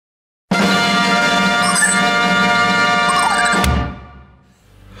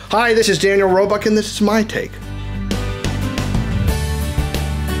Hi, this is Daniel Roebuck, and this is my take.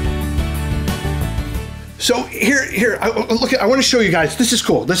 So here, I want to show you guys. This is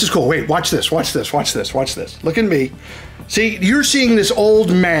cool. This is cool. Wait, watch this. Watch this. Watch this. Watch this. Look at me. See, you're seeing this old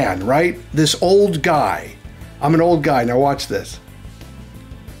man, right? This old guy. I'm an old guy. Now watch this.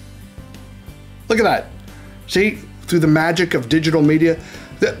 Look at that. See, through the magic of digital media.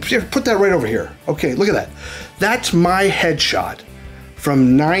 Put that right over here. Okay, look at that. That's my headshot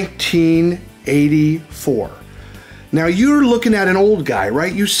from 1984. Now you're looking at an old guy,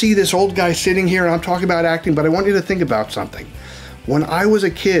 right? You see this old guy sitting here, and I'm talking about acting, but I want you to think about something. When I was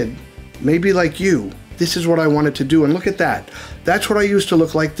a kid, maybe like you, this is what I wanted to do, and look at that. That's what I used to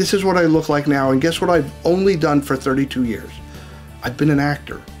look like. This is what I look like now, and guess what I've only done for 32 years? I've been an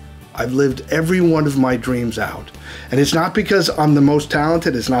actor. I've lived every one of my dreams out. And it's not because I'm the most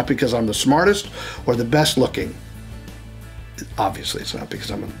talented, it's not because I'm the smartest or the best looking. Obviously, it's not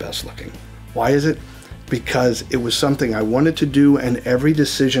because I'm the best looking. Why is it? Because it was something I wanted to do, and every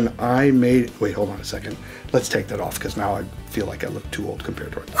decision I made. Wait, hold on a second. Let's take that off, because now I feel like I look too old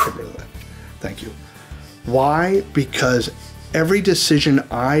compared to it. Get rid of that. Thank you. Why? Because every decision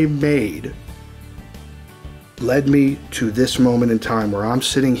I made led me to this moment in time where I'm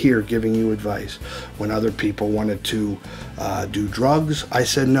sitting here giving you advice. When other people wanted to do drugs, I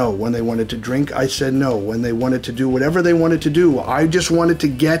said no. When they wanted to drink, I said no. When they wanted to do whatever they wanted to do, I just wanted to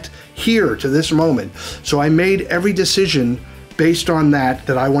get here to this moment. So I made every decision based on that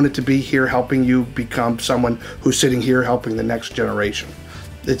I wanted to be here helping you become someone who's sitting here helping the next generation.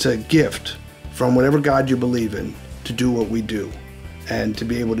 It's a gift from whatever God you believe in to do what we do, and to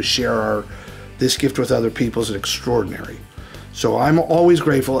be able to share this gift with other people is extraordinary. So I'm always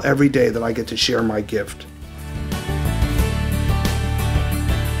grateful every day that I get to share my gift.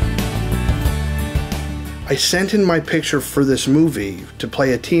 I sent in my picture for this movie to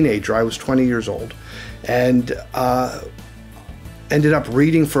play a teenager. I was 20 years old, and ended up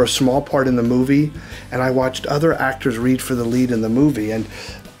reading for a small part in the movie, and I watched other actors read for the lead in the movie, and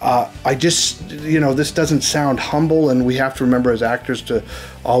I just, this doesn't sound humble, and we have to remember as actors to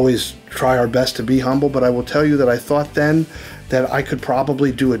always try our best to be humble, but I will tell you that I thought then that I could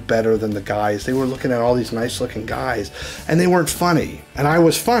probably do it better than the guys. They were looking at all these nice looking guys, and they weren't funny, and I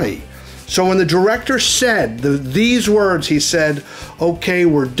was funny. So when the director said these words, he said, okay,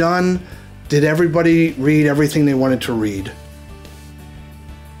 we're done. Did everybody read everything they wanted to read?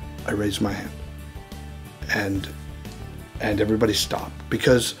 I raised my hand, and everybody stopped,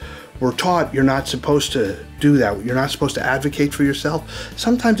 because we're taught you're not supposed to do that. You're not supposed to advocate for yourself.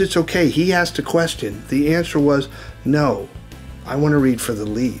 Sometimes it's okay. He asked a question. The answer was, no, I want to read for the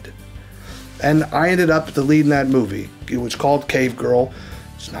lead. And I ended up the lead in that movie. It was called Cave Girl.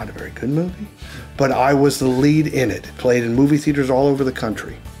 It's not a very good movie, but I was the lead in it. It played in movie theaters all over the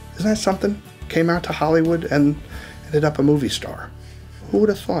country. Isn't that something? Came out to Hollywood and ended up a movie star. Who would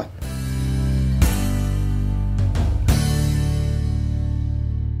have thought?